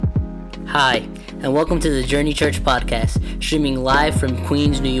Hi, and welcome to the Journey Church podcast, streaming live from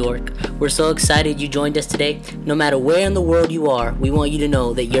Queens, New York. We're so excited you joined us today. No matter where in the world you are, we want you to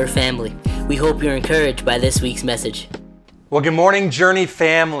know that you're family. We hope you're encouraged by this week's message. Well, good morning, Journey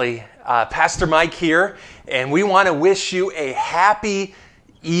family. Pastor Mike here, and we want to wish you a happy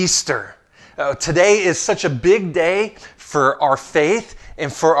Easter. Today is such a big day for our faith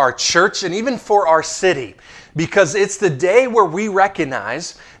and for our church and even for our city, because it's the day where we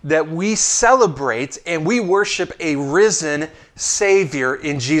recognize that we celebrate and we worship a risen Savior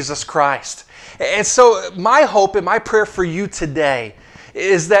in Jesus Christ. And so my hope and my prayer for you today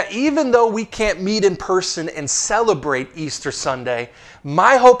is that even though we can't meet in person and celebrate Easter Sunday,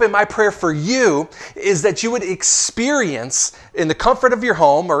 my hope and my prayer for you is that you would experience, in the comfort of your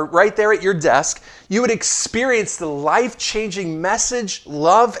home or right there at your desk, you would experience the life-changing message,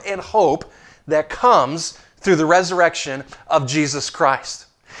 love, and hope that comes through the resurrection of Jesus Christ.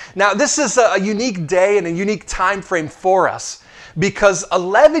 Now, this is a unique day and a unique time frame for us because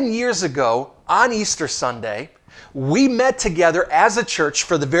 11 years ago on Easter Sunday, we met together as a church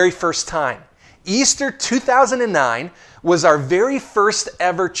for the very first time. Easter 2009 was our very first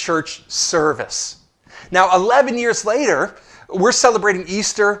ever church service. Now, 11 years later, we're celebrating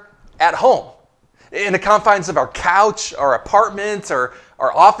Easter at home, in the confines of our couch, our apartment, or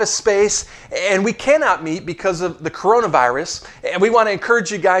our office space, and we cannot meet because of the coronavirus. And we want to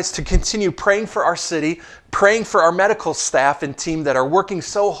encourage you guys to continue praying for our city, praying for our medical staff and team that are working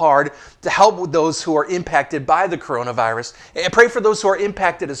so hard to help with those who are impacted by the coronavirus, and pray for those who are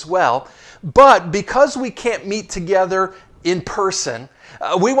impacted as well. But because we can't meet together in person,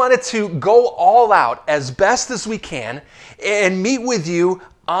 we wanted to go all out as best as we can and meet with you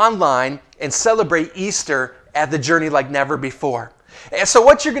online and celebrate Easter at the Journey like never before. And so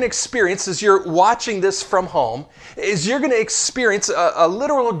what you're going to experience as you're watching this from home is you're going to experience a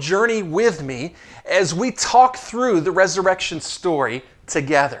literal journey with me as we talk through the resurrection story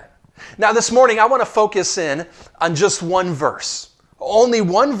together. Now this morning I want to focus in on just one verse. Only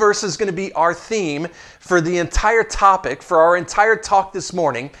one verse is going to be our theme for the entire topic, for our entire talk this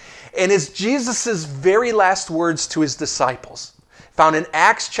morning, and it's Jesus' very last words to his disciples, found in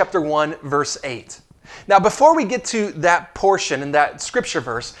Acts chapter 1, verse 8. Now, before we get to that portion and that scripture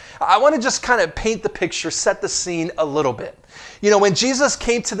verse, I want to just kind of paint the picture, set the scene a little bit. You know, when Jesus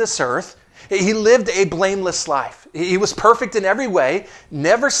came to this earth, he lived a blameless life. He was perfect in every way,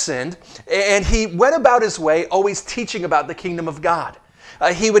 never sinned, and he went about his way always teaching about the kingdom of God.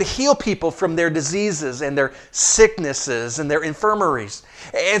 He would heal people from their diseases and their sicknesses and their infirmaries.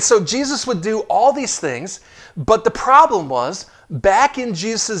 And so Jesus would do all these things, but the problem was, back in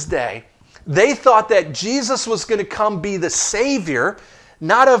Jesus' day, they thought that Jesus was going to come be the Savior,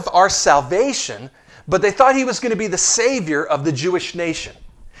 not of our salvation, but they thought he was going to be the Savior of the Jewish nation.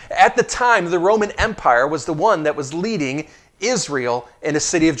 At the time, the Roman Empire was the one that was leading Israel in the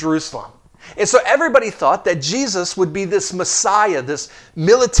city of Jerusalem. And so everybody thought that Jesus would be this Messiah, this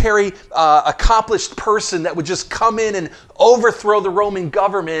military accomplished person that would just come in and overthrow the Roman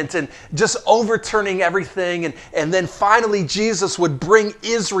government and just overturning everything. And then finally Jesus would bring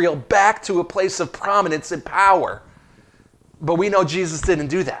Israel back to a place of prominence and power. But we know Jesus didn't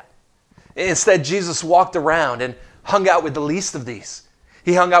do that. Instead, Jesus walked around and hung out with the least of these.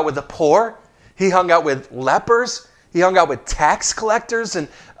 He hung out with the poor. He hung out with lepers. He hung out with tax collectors, and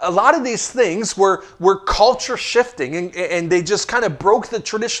a lot of these things were culture shifting, and they just kind of broke the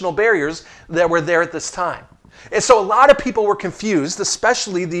traditional barriers that were there at this time. And so a lot of people were confused,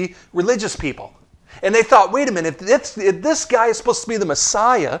 especially the religious people. And they thought, wait a minute, if this guy is supposed to be the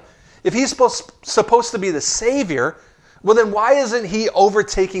Messiah, if he's supposed to be the Savior, well then why isn't he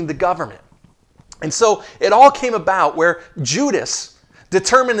overtaking the government? And so it all came about where Judas,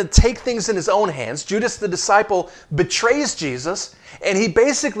 determined to take things in his own hands, Judas the disciple betrays Jesus, and he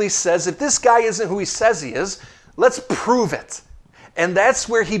basically says, if this guy isn't who he says he is, let's prove it. And that's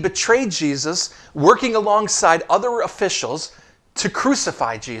where he betrayed Jesus, working alongside other officials to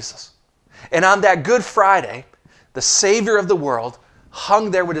crucify Jesus. And on that Good Friday, the Savior of the world hung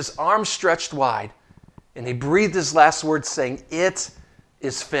there with his arms stretched wide, and he breathed his last words saying, "It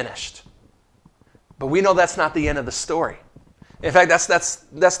is finished." But we know that's not the end of the story. In fact,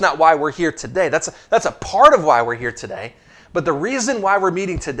 that's not why we're here today. That's a part of why we're here today. But the reason why we're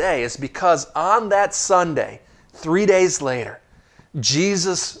meeting today is because on that Sunday, 3 days later,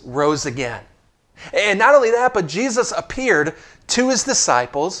 Jesus rose again. And not only that, but Jesus appeared to his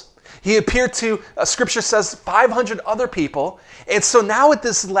disciples. He appeared to, Scripture says, 500 other people. And so now at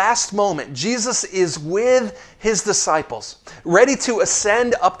this last moment, Jesus is with his disciples, ready to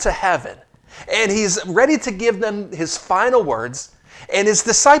ascend up to heaven. And he's ready to give them his final words. And his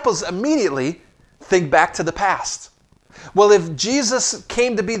disciples immediately think back to the past. Well, if Jesus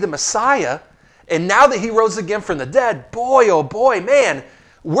came to be the Messiah, and now that he rose again from the dead, boy, oh boy, man,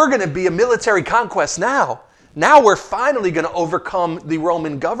 we're going to be a military conquest now. Now we're finally going to overcome the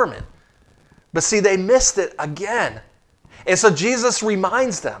Roman government. But see, they missed it again. And so Jesus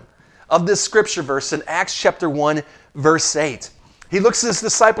reminds them of this scripture verse in Acts chapter 1, verse 8. He looks at his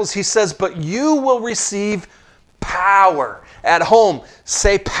disciples, he says, but you will receive power. At home,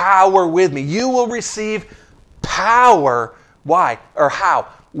 say power with me. You will receive power. Why? Or how?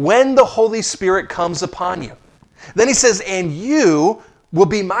 When the Holy Spirit comes upon you. Then he says, and you will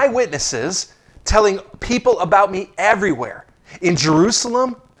be my witnesses, telling people about me everywhere. In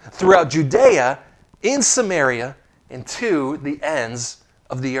Jerusalem, throughout Judea, in Samaria, and to the ends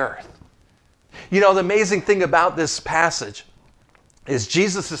of the earth. You know, the amazing thing about this passage is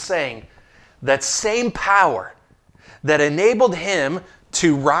Jesus is saying that same power that enabled him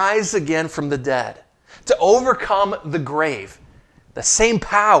to rise again from the dead, to overcome the grave, the same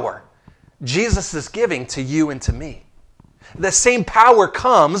power Jesus is giving to you and to me. The same power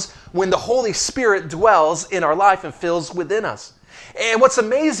comes when the Holy Spirit dwells in our life and fills within us. And what's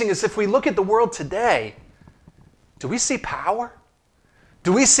amazing is if we look at the world today, do we see power?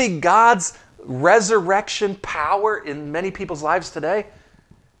 Do we see God's resurrection power in many people's lives today?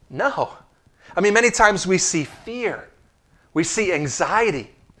 No. I mean, many times we see fear. We see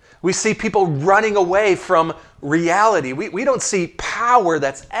anxiety. We see people running away from reality. We don't see power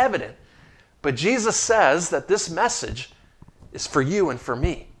that's evident. But Jesus says that this message is for you and for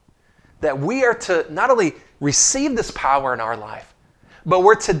me. That we are to not only receive this power in our life, but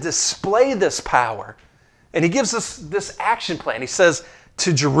we're to display this power. And he gives us this action plan. He says,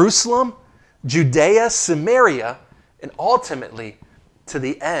 to Jerusalem, Judea, Samaria, and ultimately to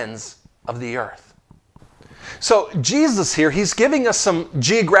the ends of the earth. So Jesus here, he's giving us some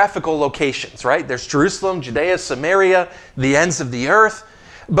geographical locations, right? There's Jerusalem, Judea, Samaria, the ends of the earth.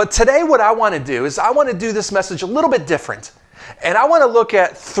 But today what I want to do is I want to do this message a little bit different. And I want to look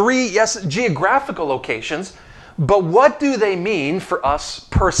at three, yes, geographical locations, but what do they mean for us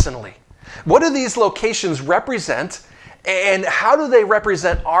personally? What do these locations represent, and how do they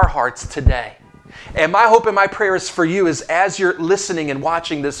represent our hearts today? And my hope and my prayers for you is as you're listening and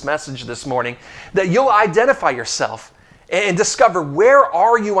watching this message this morning, that you'll identify yourself and discover where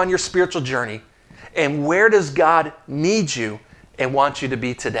are you on your spiritual journey, and where does God need you and want you to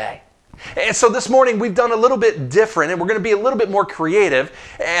be today. And so this morning we've done a little bit different, and we're going to be a little bit more creative,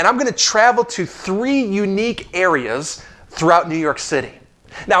 and I'm going to travel to 3 unique areas throughout New York City.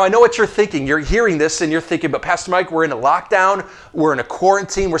 Now, I know what you're thinking. You're hearing this and you're thinking, but Pastor Mike, we're in a lockdown, we're in a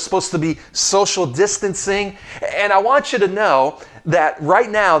quarantine, we're supposed to be social distancing. And I want you to know that right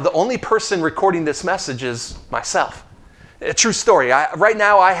now, the only person recording this message is myself. A true story. Right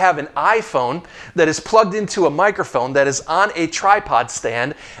now, I have an iPhone that is plugged into a microphone that is on a tripod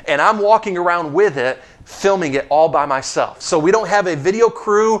stand, and I'm walking around with it, filming it all by myself. So we don't have a video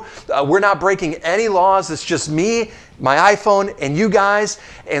crew. We're not breaking any laws. It's just me, my iPhone, and you guys.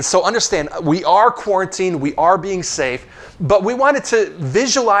 And so understand, we are quarantined. We are being safe. But we wanted to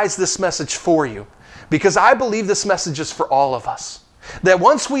visualize this message for you because I believe this message is for all of us. That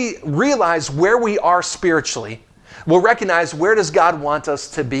once we realize where we are spiritually, we'll recognize where does God want us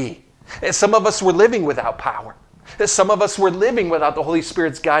to be. And some of us were living without power. Some of us were living without the Holy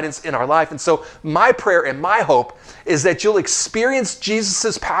Spirit's guidance in our life. And so my prayer and my hope is that you'll experience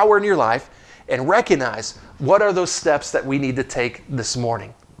Jesus' power in your life and recognize what are those steps that we need to take this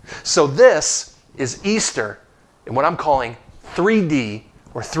morning. So this is Easter in what I'm calling 3D,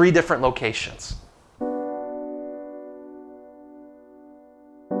 or 3 different locations.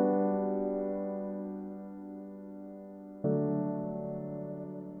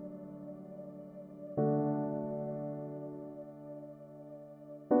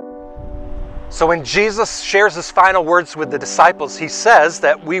 So when Jesus shares his final words with the disciples, he says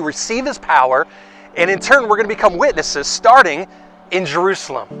that we receive his power, and in turn we're going to become witnesses starting in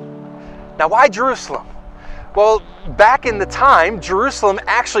Jerusalem. Now, why Jerusalem? Well, back in the time, Jerusalem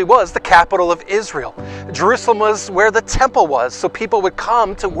actually was the capital of Israel. Jerusalem was where the temple was, so people would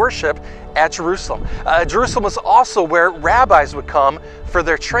come to worship at Jerusalem. Jerusalem was also where rabbis would come for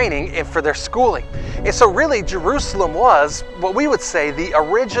their training and for their schooling. And so really, Jerusalem was what we would say the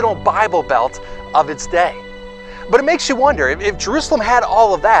original Bible Belt of its day. But it makes you wonder, if Jerusalem had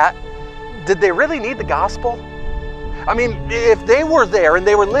all of that, did they really need the gospel? I mean, if they were there and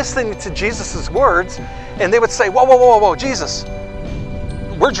they were listening to Jesus' words, and they would say, whoa, Jesus,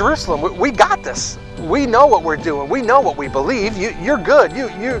 we're Jerusalem. We got this. We know what we're doing. We know what we believe. You're good.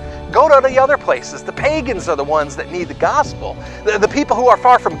 Go to the other places. The pagans are the ones that need the gospel. The people who are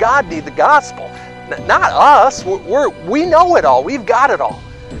far from God need the gospel. Not us. We know it all. We've got it all.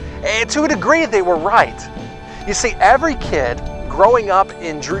 And to a degree, they were right. You see, every kid growing up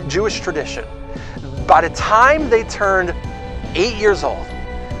in Jewish tradition, by the time they turned 8 years old,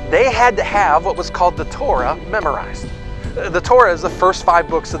 they had to have what was called the Torah memorized. The Torah is the first 5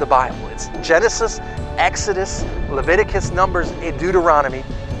 books of the Bible. It's Genesis, Exodus, Leviticus, Numbers, and Deuteronomy,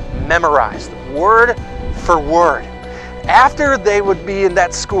 memorized, word for word. After they would be in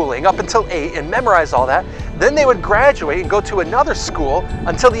that schooling up until 8 and memorize all that, then they would graduate and go to another school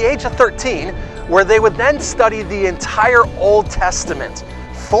until the age of 13, where they would then study the entire Old Testament,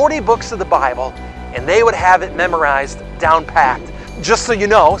 40 books of the Bible, and they would have it memorized, down packed. Just so you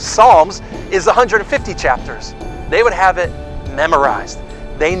know, Psalms is 150 chapters. They would have it memorized.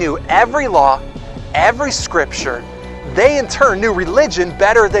 They knew every law, every scripture. They in turn knew religion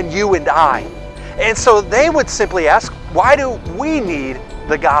better than you and I. And so they would simply ask, why do we need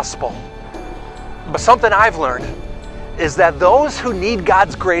the gospel? But something I've learned is that those who need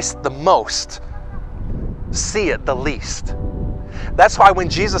God's grace the most see it the least. That's why when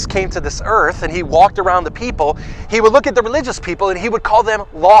Jesus came to this earth and he walked around the people, he would look at the religious people and he would call them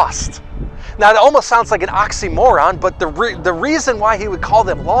lost. Now, it almost sounds like an oxymoron, but the reason why he would call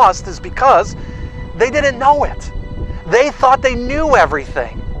them lost is because they didn't know it. They thought they knew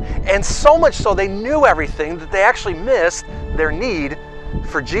everything. And so much so they knew everything that they actually missed their need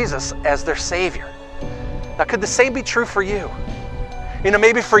for Jesus as their Savior. Now, could the same be true for you? You know,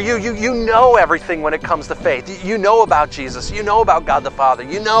 maybe for you know everything when it comes to faith. You know about Jesus. You know about God the Father.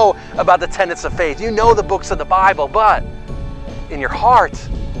 You know about the tenets of faith. You know the books of the Bible. But in your heart,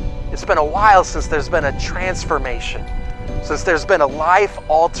 it's been a while since there's been a transformation, since there's been a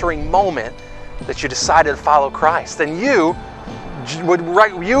life-altering moment that you decided to follow Christ. And you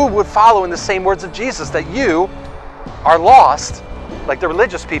would follow in the same words of Jesus, that you are lost like the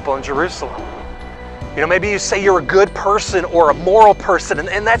religious people in Jerusalem. You know, maybe you say you're a good person or a moral person,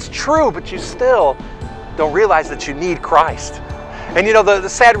 and that's true, but you still don't realize that you need Christ. And you know, the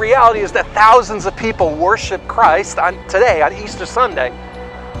sad reality is that thousands of people worship Christ today, on Easter Sunday,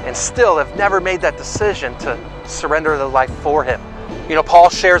 and still have never made that decision to surrender their life for Him. You know, Paul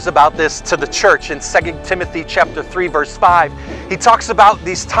shares about this to the church in 2 Timothy chapter 3, verse 5. He talks about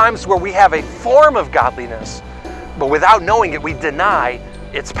these times where we have a form of godliness, but without knowing it, we deny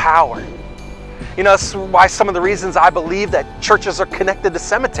its power. You know, that's why some of the reasons I believe that churches are connected to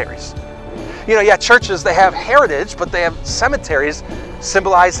cemeteries. You know, yeah, churches, they have heritage, but they have cemeteries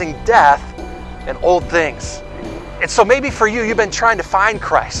symbolizing death and old things. And so maybe for you, you've been trying to find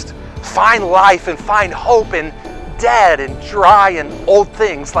Christ, find life, and find hope in dead and dry and old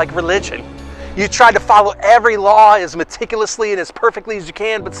things like religion. You tried to follow every law as meticulously and as perfectly as you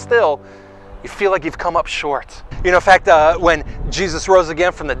can, but still, you feel like you've come up short. You know, in fact, when Jesus rose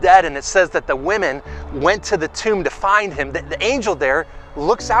again from the dead, and it says that the women went to the tomb to find Him, the angel there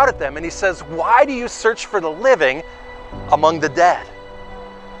looks out at them and he says, "Why do you search for the living among the dead?"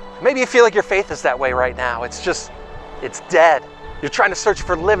 Maybe you feel like your faith is that way right now. It's dead. You're trying to search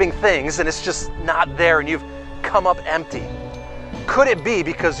for living things and it's just not there, and you've come up empty. Could it be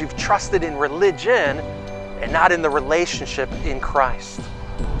because you've trusted in religion and not in the relationship in Christ?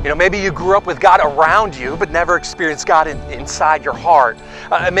 You know, maybe you grew up with God around you, but never experienced God inside your heart.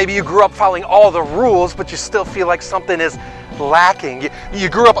 Maybe you grew up following all the rules, but you still feel like something is lacking. You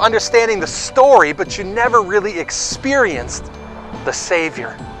grew up understanding the story, but you never really experienced the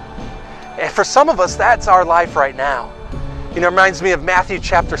Savior. And for some of us, that's our life right now. You know, it reminds me of Matthew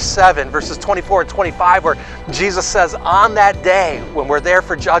chapter 7, verses 24 and 25, where Jesus says, on that day when we're there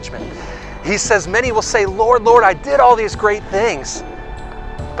for judgment, He says, many will say, "Lord, Lord, I did all these great things."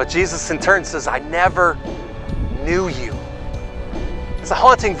 But Jesus in turn says, "I never knew you." It's a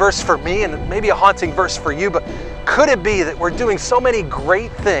haunting verse for me, and maybe a haunting verse for you, but could it be that we're doing so many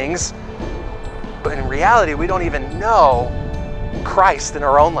great things, but in reality we don't even know Christ in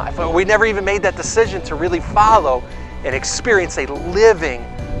our own life? We never even made that decision to really follow and experience a living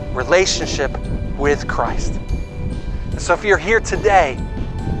relationship with Christ. And so if you're here today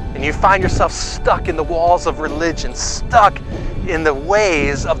and you find yourself stuck in the walls of religion, stuck in the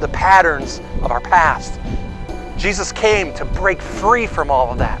ways of the patterns of our past, Jesus came to break free from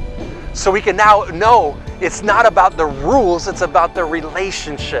all of that. So we can now know it's not about the rules, it's about the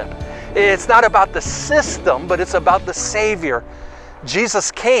relationship. It's not about the system, but it's about the Savior.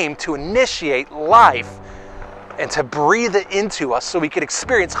 Jesus came to initiate life and to breathe it into us so we could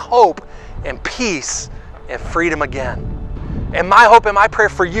experience hope and peace and freedom again. And my hope and my prayer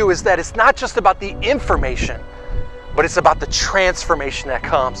for you is that it's not just about the information, but it's about the transformation that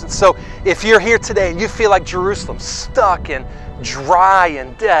comes. And so if you're here today and you feel like Jerusalem, stuck and dry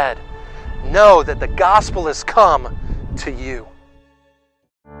and dead, know that the gospel has come to you.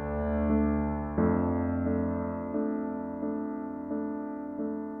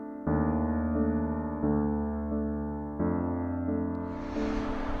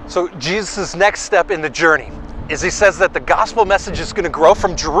 So Jesus' next step in the journey is he says that the gospel message is going to grow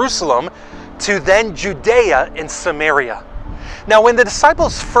from Jerusalem to then Judea and Samaria. Now, when the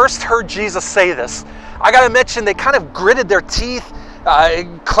disciples first heard Jesus say this, I got to mention they kind of gritted their teeth,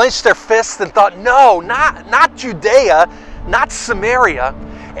 clenched their fists and thought, no, not Judea, not Samaria.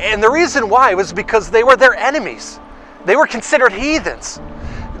 And the reason why was because they were their enemies. They were considered heathens.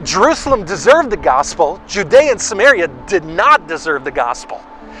 Jerusalem deserved the gospel. Judea and Samaria did not deserve the gospel.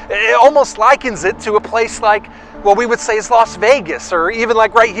 It almost likens it to a place like, well, we would say is Las Vegas, or even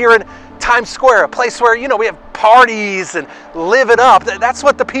like right here in Times Square, a place where, we have parties and live it up. That's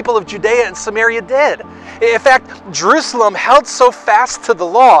what the people of Judea and Samaria did. In fact, Jerusalem held so fast to the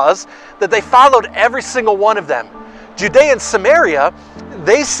laws that they followed every single one of them. Judea and Samaria,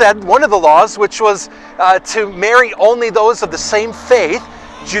 they said one of the laws, which was to marry only those of the same faith.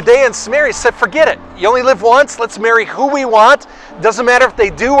 Judea and Samaria said, forget it. You only live once. Let's marry who we want. Doesn't matter if they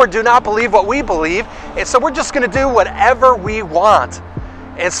do or do not believe what we believe. And so we're just going to do whatever we want.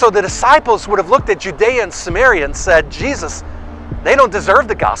 And so the disciples would have looked at Judea and Samaria and said, Jesus, they don't deserve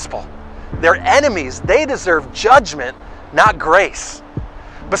the gospel. They're enemies. They deserve judgment, not grace.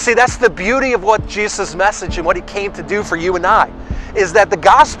 But see, that's the beauty of what Jesus' message and what he came to do for you and I, is that the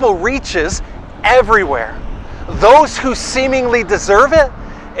gospel reaches everywhere. Those who seemingly deserve it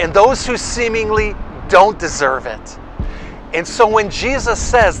and those who seemingly don't deserve it. And so when Jesus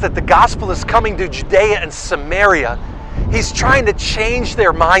says that the gospel is coming to Judea and Samaria, he's trying to change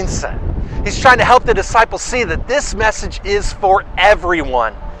their mindset. He's trying to help the disciples see that this message is for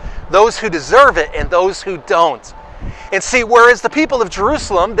everyone, those who deserve it and those who don't. And see, whereas the people of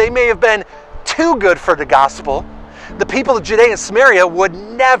Jerusalem, they may have been too good for the gospel, the people of Judea and Samaria would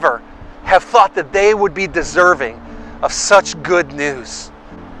never have thought that they would be deserving of such good news.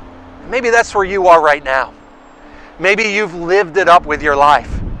 Maybe that's where you are right now. Maybe you've lived it up with your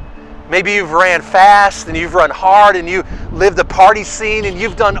life. Maybe you've ran fast and you've run hard and you lived a party scene and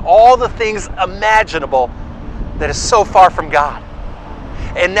you've done all the things imaginable that is so far from God.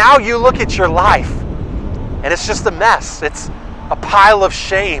 And now you look at your life and it's just a mess. It's a pile of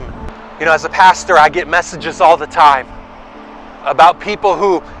shame. As a pastor, I get messages all the time about people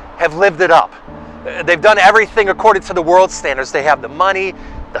who have lived it up. They've done everything according to the world standards. They have the money,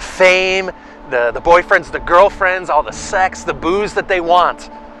 the fame, the boyfriends, the girlfriends, all the sex, the booze that they want.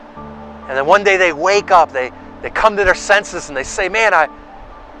 And then one day they wake up, they come to their senses and they say, man,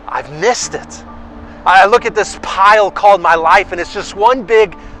 I've missed it. I look at this pile called my life and it's just one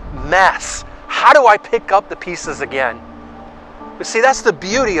big mess. How do I pick up the pieces again? But see, that's the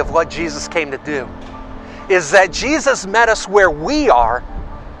beauty of what Jesus came to do, is that Jesus met us where we are.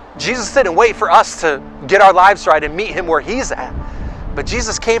 Jesus didn't wait for us to get our lives right and meet him where he's at. But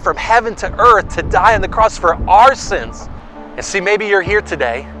Jesus came from heaven to earth to die on the cross for our sins. And see, maybe you're here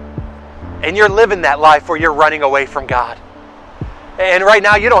today and you're living that life where you're running away from God. And right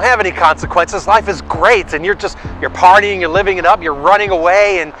now you don't have any consequences. Life is great and you're partying, you're living it up, you're running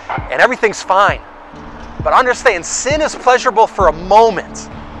away and everything's fine. But understand, sin is pleasurable for a moment.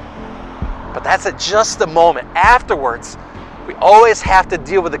 But that's at just a moment. Afterwards, we always have to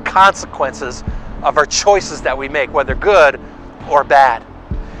deal with the consequences of our choices that we make, whether good or bad.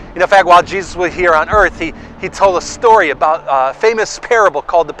 In fact, while Jesus was here on earth, he told a story about a famous parable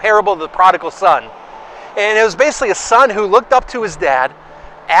called the parable of the prodigal son. And it was basically a son who looked up to his dad,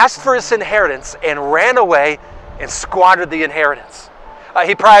 asked for his inheritance, and ran away and squandered the inheritance.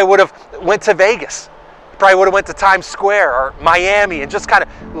 He probably would have went to Vegas. He probably would have went to Times Square or Miami and just kind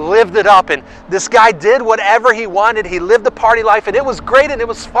of lived it up. And this guy did whatever he wanted. He lived the party life, and it was great and it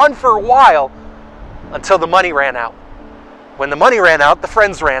was fun for a while until the money ran out. When the money ran out, the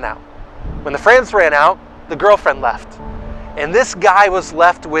friends ran out. When the friends ran out, the girlfriend left. And this guy was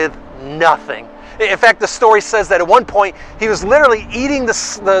left with nothing. In fact, the story says that at one point, he was literally eating the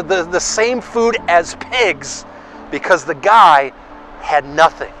same food as pigs because the guy had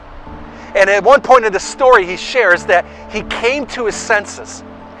nothing. And at one point in the story, he shares that he came to his senses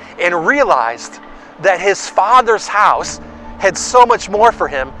and realized that his father's house had so much more for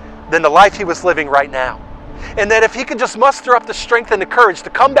him than the life he was living right now. And that if he could just muster up the strength and the courage to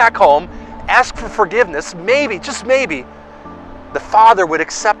come back home, ask for forgiveness, maybe, just maybe, the father would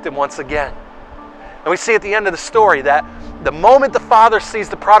accept him once again. And we see at the end of the story that the moment the father sees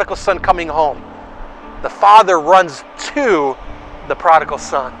the prodigal son coming home, the father runs to the prodigal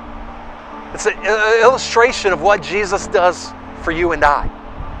son. It's an illustration of what Jesus does for you and I.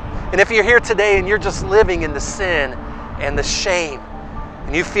 And if you're here today and you're just living in the sin and the shame,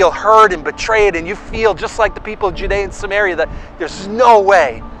 and you feel hurt and betrayed, and you feel just like the people of Judea and Samaria, that there's no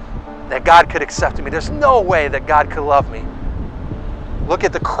way that God could accept me, there's no way that God could love me, look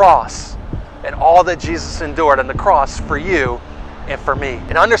at the cross and all that Jesus endured on the cross for you and for me.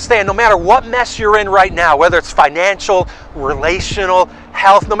 And understand, no matter what mess you're in right now, whether it's financial, relational,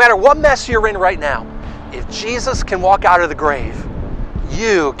 health, no matter what mess you're in right now, if Jesus can walk out of the grave,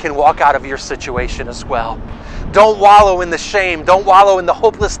 you can walk out of your situation as well. Don't wallow in the shame. Don't wallow in the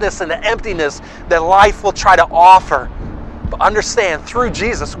hopelessness and the emptiness that life will try to offer. But understand, through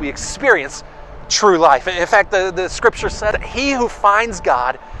Jesus, we experience true life. In fact, the scripture said, he who finds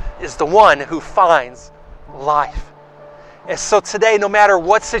God is the one who finds life. And so today, no matter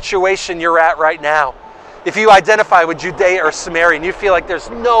what situation you're at right now, if you identify with Judea or Samaria and you feel like there's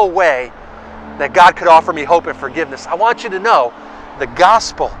no way that God could offer me hope and forgiveness, I want you to know the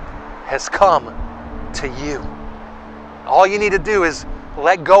gospel has come to you. All you need to do is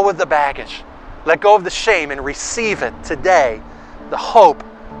let go of the baggage, let go of the shame, and receive it today, the hope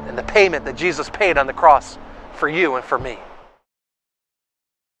and the payment that Jesus paid on the cross for you and for me.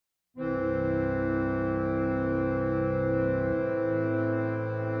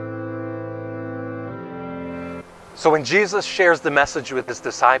 So when Jesus shares the message with his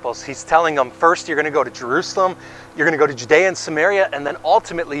disciples, he's telling them, first you're going to go to Jerusalem, you're going to go to Judea and Samaria, and then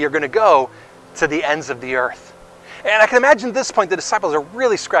ultimately you're going to go to the ends of the earth. And I can imagine at this point the disciples are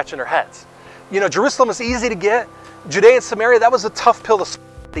really scratching their heads. You know, Jerusalem was easy to get. Judea and Samaria, that was a tough pill to swallow.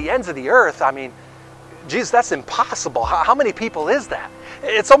 The ends of the earth, I mean, Jesus, that's impossible. How many people is that?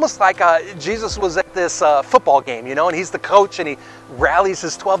 It's almost like Jesus was at this football game, you know, and he's the coach and he rallies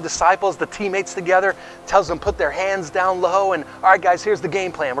his 12 disciples, the teammates together, tells them put their hands down low and, all right, guys, here's the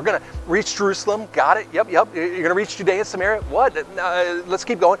game plan. We're going to reach Jerusalem. Got it? Yep. You're going to reach Judea and Samaria. What? Let's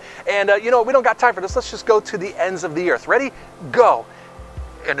keep going. And, we don't got time for this. Let's just go to the ends of the earth. Ready? Go.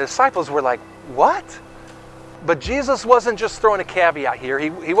 And the disciples were like, what? But Jesus wasn't just throwing a caveat here.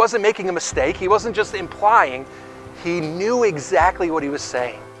 He wasn't making a mistake. He wasn't just implying. He knew exactly what he was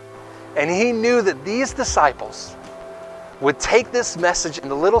saying. And he knew that these disciples would take this message in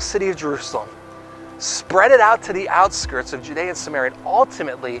the little city of Jerusalem, spread it out to the outskirts of Judea and Samaria, and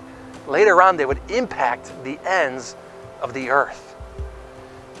ultimately, later on, they would impact the ends of the earth.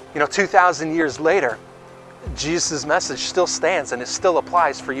 2,000 years later, Jesus' message still stands and it still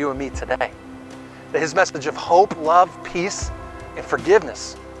applies for you and me today. That his message of hope, love, peace, and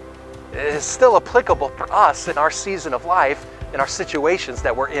forgiveness is still applicable for us in our season of life, in our situations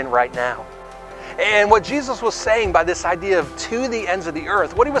that we're in right now. And what Jesus was saying by this idea of to the ends of the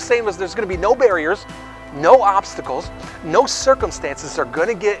earth, what he was saying was there's going to be no barriers, no obstacles, no circumstances that are going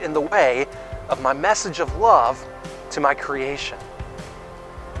to get in the way of my message of love to my creation.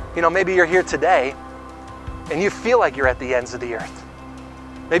 Maybe you're here today and you feel like you're at the ends of the earth.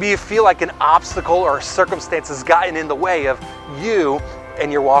 Maybe you feel like an obstacle or a circumstance has gotten in the way of you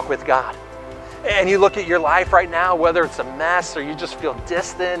and your walk with God. And you look at your life right now, whether it's a mess or you just feel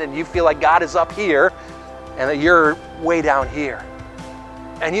distant and you feel like God is up here and that you're way down here.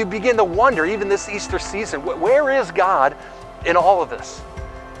 And you begin to wonder, even this Easter season, where is God in all of this?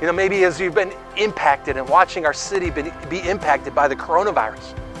 Maybe as you've been impacted and watching our city be impacted by the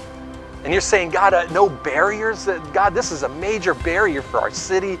coronavirus. And you're saying, God, no barriers? God, this is a major barrier for our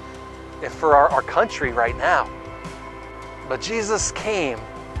city and for our country right now. But Jesus came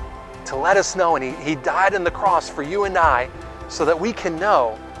to let us know, and he died on the cross for you and I so that we can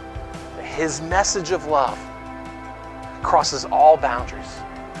know that his message of love crosses all boundaries,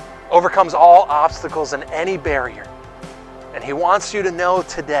 overcomes all obstacles and any barrier. And he wants you to know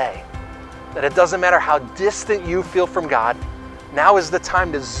today that it doesn't matter how distant you feel from God, now is the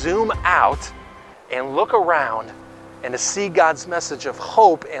time to zoom out and look around and to see God's message of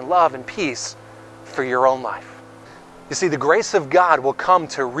hope and love and peace for your own life. You see, the grace of God will come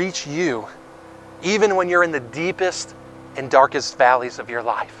to reach you even when you're in the deepest and darkest valleys of your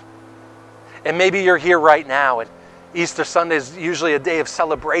life. And maybe you're here right now, and Easter Sunday is usually a day of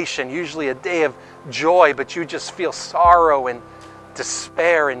celebration, usually a day of joy, but you just feel sorrow and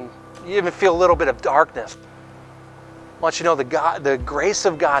despair, and you even feel a little bit of darkness. I want you to know the grace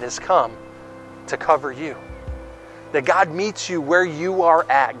of God has come to cover you. That God meets you where you are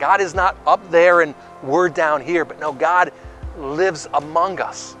at. God is not up there and we're down here, but no, God lives among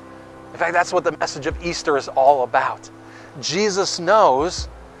us. In fact, that's what the message of Easter is all about. Jesus knows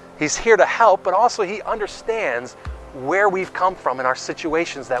he's here to help, but also he understands where we've come from in our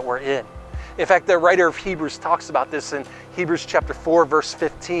situations that we're in. In fact, the writer of Hebrews talks about this in Hebrews chapter 4, verse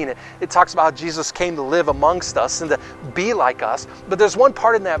 15. It talks about how Jesus came to live amongst us and to be like us. But there's one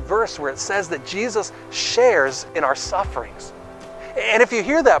part in that verse where it says that Jesus shares in our sufferings. And if you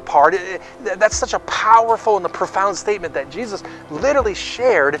hear that part, that's such a powerful and a profound statement that Jesus literally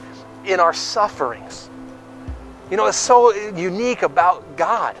shared in our sufferings. You know, it's so unique about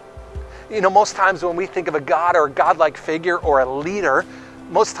God. You know, most times when we think of a God or a godlike figure or a leader,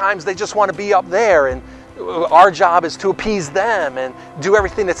 most times they just want to be up there, and our job is to appease them and do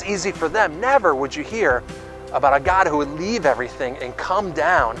everything that's easy for them. Never would you hear about a God who would leave everything and come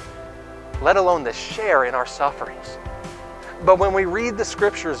down, let alone to share in our sufferings. But when we read the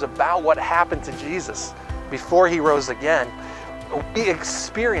scriptures about what happened to Jesus before he rose again,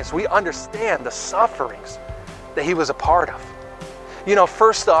 we understand the sufferings that he was a part of. You know,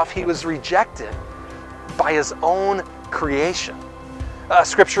 first off, he was rejected by his own creation.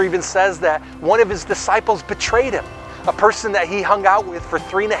 Scripture even says that one of his disciples betrayed him, a person that he hung out with for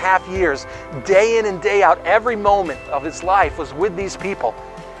 3.5 years, day in and day out. Every moment of his life was with these people.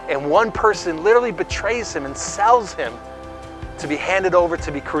 And one person literally betrays him and sells him to be handed over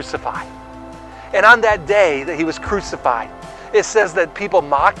to be crucified. And on that day that he was crucified, it says that people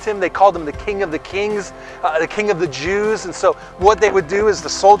mocked him. They called him the King of the Kings, the King of the Jews. And so what they would do is the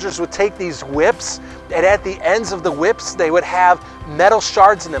soldiers would take these whips, and at the ends of the whips, they would have metal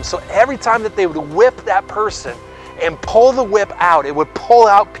shards in them. So every time that they would whip that person and pull the whip out, it would pull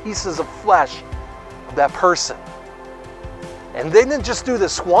out pieces of flesh of that person. And they didn't just do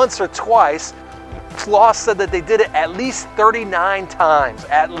this once or twice. Law said that they did it at least 39 times,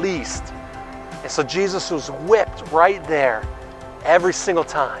 at least. And so Jesus was whipped right there every single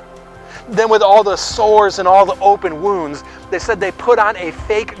time. Then with all the sores and all the open wounds, they said they put on a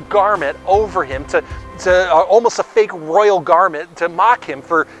fake garment over him, to almost a fake royal garment, to mock him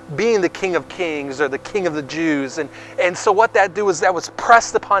for being the King of Kings or the King of the Jews. And so what that do is that was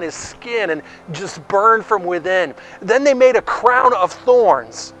pressed upon his skin and just burned from within. Then they made a crown of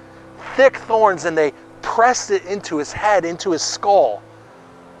thorns, thick thorns, and they pressed it into his head, into his skull.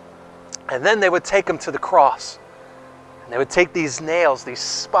 And then they would take him to the cross. And they would take these nails, these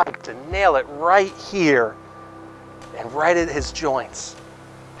spikes, and nail it right here and right at his joints.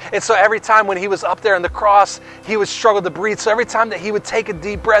 And so every time when he was up there on the cross, he would struggle to breathe. So every time that he would take a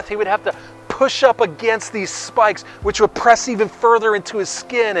deep breath, he would have to push up against these spikes, which would press even further into his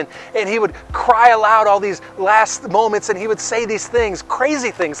skin. And he would cry aloud all these last moments, and he would say these things,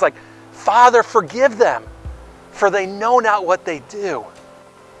 crazy things like, "Father, forgive them, for they know not what they do."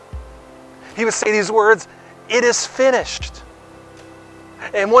 He would say these words, "It is finished."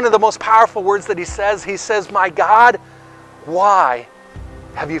 And one of the most powerful words that he says, "My God, why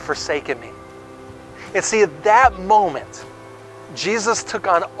have you forsaken me?" And see, at that moment, Jesus took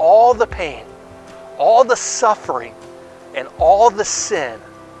on all the pain, all the suffering, and all the sin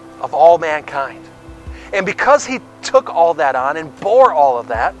of all mankind. And because he took all that on and bore all of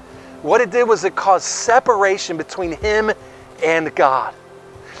that, what it did was it caused separation between him and God.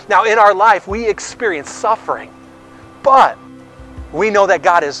 Now, in our life, we experience suffering, but we know that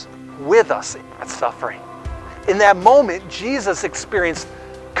God is with us in that suffering. In that moment, Jesus experienced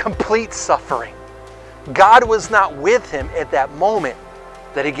complete suffering. God was not with him at that moment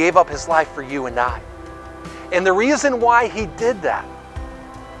that he gave up his life for you and I. And the reason why he did that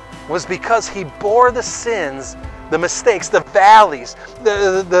was because he bore the sins, the mistakes, the valleys,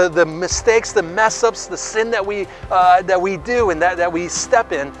 the mistakes, the mess-ups, the sin that we do and that we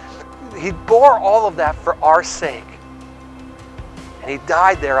step in. He bore all of that for our sake. And he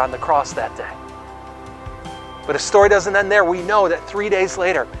died there on the cross that day. But the story doesn't end there. We know that 3 days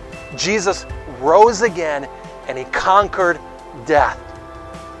later, Jesus rose again and he conquered death.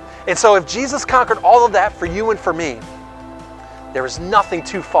 And so if Jesus conquered all of that for you and for me, there is nothing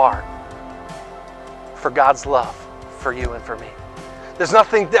too far for God's love for you and for me. There's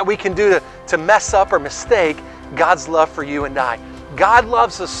nothing that we can do to mess up or mistake God's love for you and I. God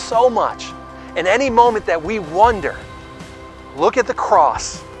loves us so much. In any moment that we wonder, look at the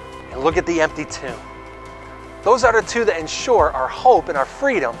cross and look at the empty tomb. Those are the two that ensure our hope and our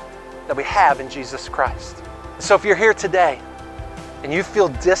freedom that we have in Jesus Christ. So if you're here today and you feel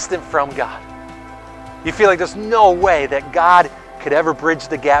distant from God, you feel like there's no way that God could ever bridge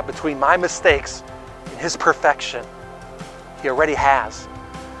the gap between my mistakes and his perfection, he already has.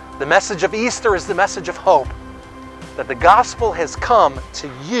 The message of Easter is the message of hope, that the gospel has come to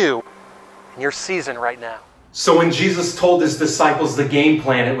you in your season right now. So when Jesus told his disciples the game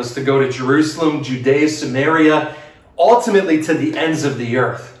plan, it was to go to Jerusalem, Judea, Samaria, ultimately to the ends of the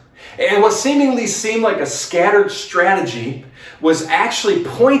earth. And what seemingly seemed like a scattered strategy was actually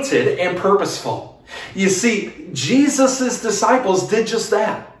pointed and purposeful. You see, Jesus' disciples did just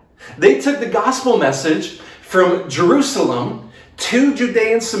that. They took the gospel message from Jerusalem to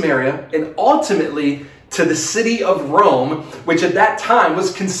Judea and Samaria, and ultimately to the city of Rome, which at that time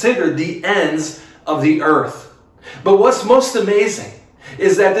was considered the ends of the earth. But what's most amazing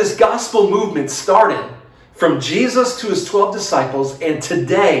is that this gospel movement started from Jesus to his 12 disciples, and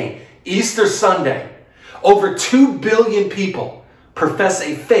today, Easter Sunday, over 2 billion people profess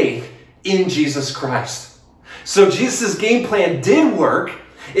a faith in Jesus Christ. So Jesus' game plan did work,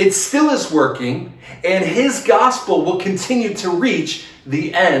 it still is working, and his gospel will continue to reach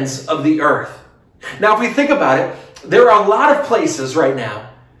the ends of the earth. Now, if we think about it, there are a lot of places right now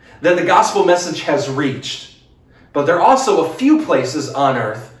that the gospel message has reached, but there are also a few places on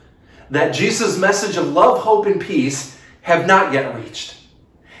earth that Jesus' message of love, hope, and peace have not yet reached.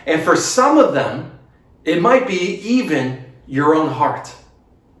 And for some of them, it might be even your own heart.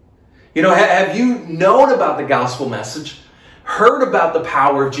 You know, have you known about the gospel message, heard about the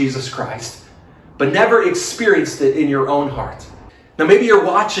power of Jesus Christ, but never experienced it in your own heart? Now, maybe you're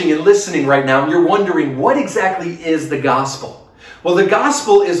watching and listening right now, and you're wondering, what exactly is the gospel? Well, the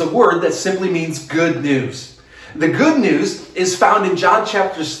gospel is a word that simply means good news. The good news is found in John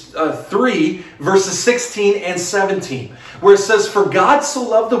chapter 3, verses 16 and 17, where it says, "For God so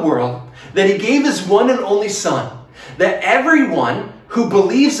loved the world that he gave his one and only Son, that everyone who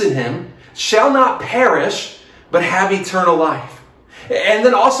believes in him shall not perish, but have eternal life." And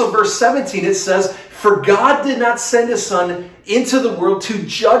then also verse 17, it says, "For God did not send his Son into the world to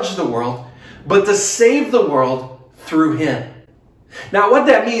judge the world, but to save the world through him." Now, what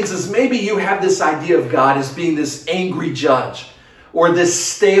that means is maybe you have this idea of God as being this angry judge, or this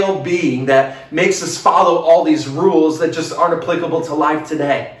stale being that makes us follow all these rules that just aren't applicable to life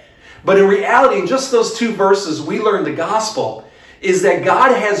today. But in reality, in just those 2 verses, we learn the gospel is that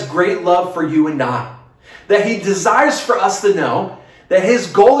God has great love for you and I. That he desires for us to know that his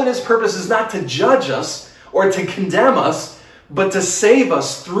goal and his purpose is not to judge us or to condemn us, but to save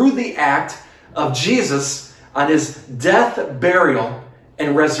us through the act of Jesus on his death, burial,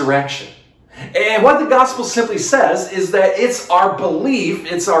 and resurrection. And what the gospel simply says is that it's our belief,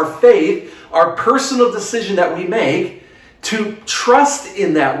 it's our faith, our personal decision that we make to trust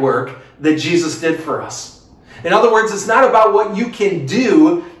in that work that Jesus did for us. In other words, it's not about what you can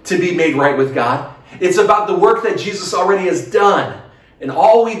do to be made right with God. It's about the work that Jesus already has done. And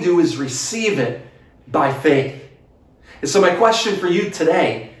all we do is receive it by faith. And so my question for you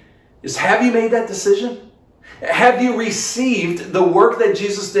today is, have you made that decision? Have you received the work that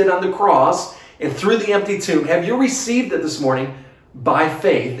Jesus did on the cross and through the empty tomb? Have you received it this morning by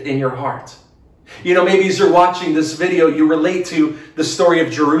faith in your heart? You know, maybe as you're watching this video, you relate to the story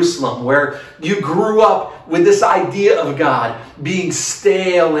of Jerusalem, where you grew up with this idea of God being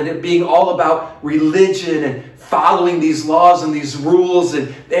stale and it being all about religion and following these laws and these rules.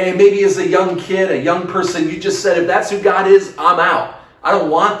 And maybe as a young kid, a young person, you just said, if that's who God is, I'm out. I don't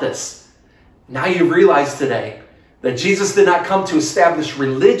want this. Now you realize today that Jesus did not come to establish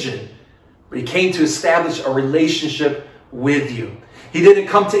religion, but he came to establish a relationship with you. He didn't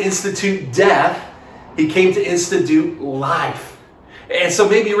come to institute death. He came to institute life. And so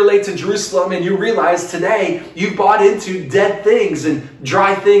maybe you relate to Jerusalem and you realize today you've bought into dead things and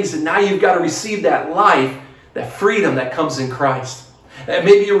dry things, and now you've got to receive that life, that freedom that comes in Christ. And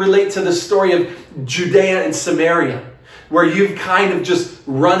maybe you relate to the story of Judea and Samaria, where you've kind of just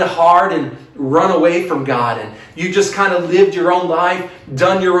run hard and run away from God, and you just kind of lived your own life,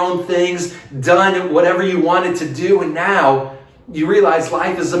 done your own things, done whatever you wanted to do, and now you realize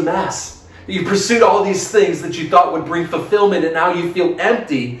life is a mess. You pursued all these things that you thought would bring fulfillment, and now you feel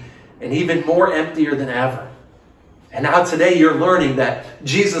empty, and even more emptier than ever. And now today you're learning that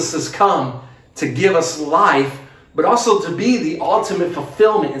Jesus has come to give us life, but also to be the ultimate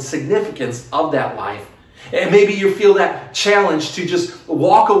fulfillment and significance of that life. And maybe you feel that challenge to just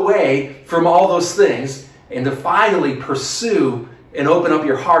walk away from all those things and to finally pursue and open up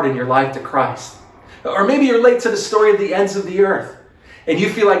your heart and your life to Christ. Or maybe you relate to the story of the ends of the earth, and you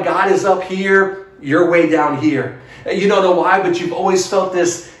feel like God is up here, you're way down here. You don't know why, but you've always felt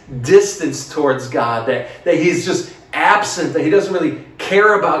this distance towards God, that he's just absent, that he doesn't really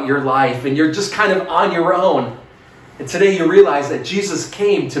care about your life, and you're just kind of on your own. And today you realize that Jesus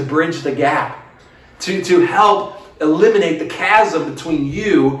came to bridge the gap, to help eliminate the chasm between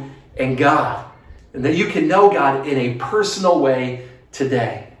you and God, and that you can know God in a personal way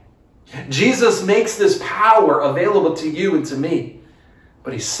today. Jesus makes this power available to you and to me,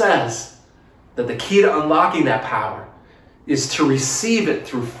 but he says that the key to unlocking that power is to receive it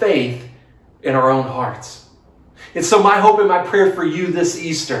through faith in our own hearts. And so my hope and my prayer for you this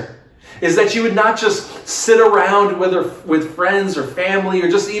Easter is that you would not just sit around, whether with friends or family or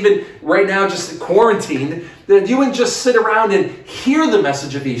just even right now just quarantined, that you wouldn't just sit around and hear the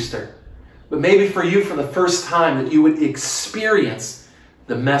message of Easter, but maybe for you for the first time that you would experience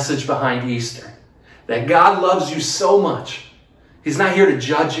the message behind Easter. That God loves you so much. He's not here to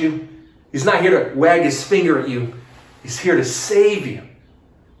judge you. He's not here to wag his finger at you. He's here to save you.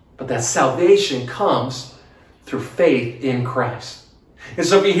 But that salvation comes through faith in Christ. And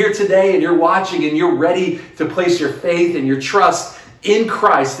so if you're here today and you're watching and you're ready to place your faith and your trust in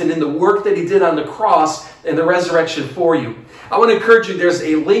Christ and in the work that he did on the cross and the resurrection for you, I want to encourage you, there's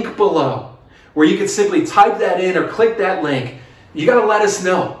a link below where you can simply type that in or click that link. You got to let us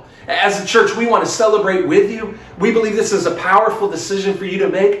know. As a church, we want to celebrate with you. We believe this is a powerful decision for you to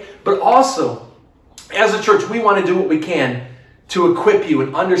make, but also, as a church, we want to do what we can to equip you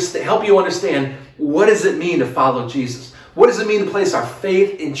and help you understand what does it mean to follow Jesus. What does it mean to place our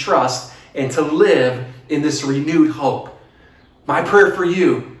faith and trust and to live in this renewed hope? My prayer for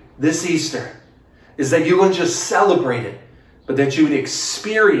you this Easter is that you wouldn't just celebrate it, but that you would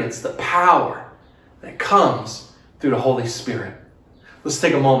experience the power that comes through the Holy Spirit. Let's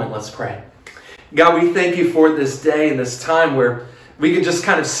take a moment. Let's pray. God, we thank you for this day and this time where we could just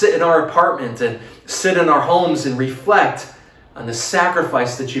kind of sit in our apartment and sit in our homes and reflect on the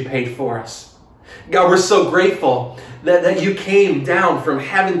sacrifice that you paid for us. God, we're so grateful that you came down from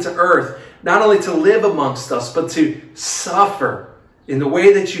heaven to earth, not only to live amongst us, but to suffer in the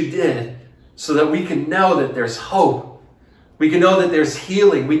way that you did so that we can know that there's hope. We can know that there's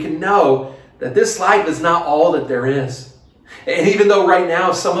healing. We can know that this life is not all that there is. And even though right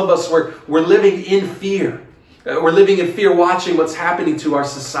now some of us, we're living in fear. We're living in fear watching what's happening to our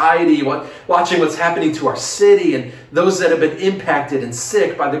society, watching what's happening to our city and those that have been impacted and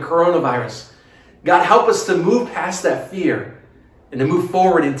sick by the coronavirus. God, help us to move past that fear and to move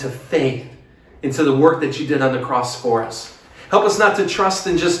forward into faith, into the work that you did on the cross for us. Help us not to trust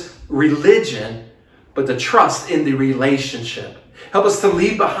in just religion, but to trust in the relationship. Help us to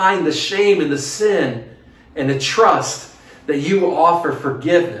leave behind the shame and the sin and to trust that you will offer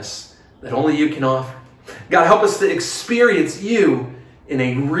forgiveness that only you can offer. God, help us to experience you in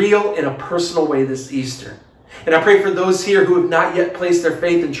a real and a personal way this Easter. And I pray for those here who have not yet placed their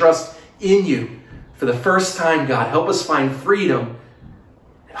faith and trust in you for the first time, God, help us find freedom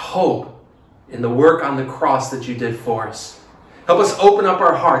and hope in the work on the cross that you did for us. Help us open up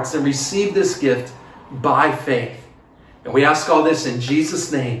our hearts and receive this gift by faith. And we ask all this in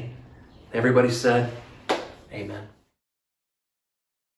Jesus' name. Everybody said, amen.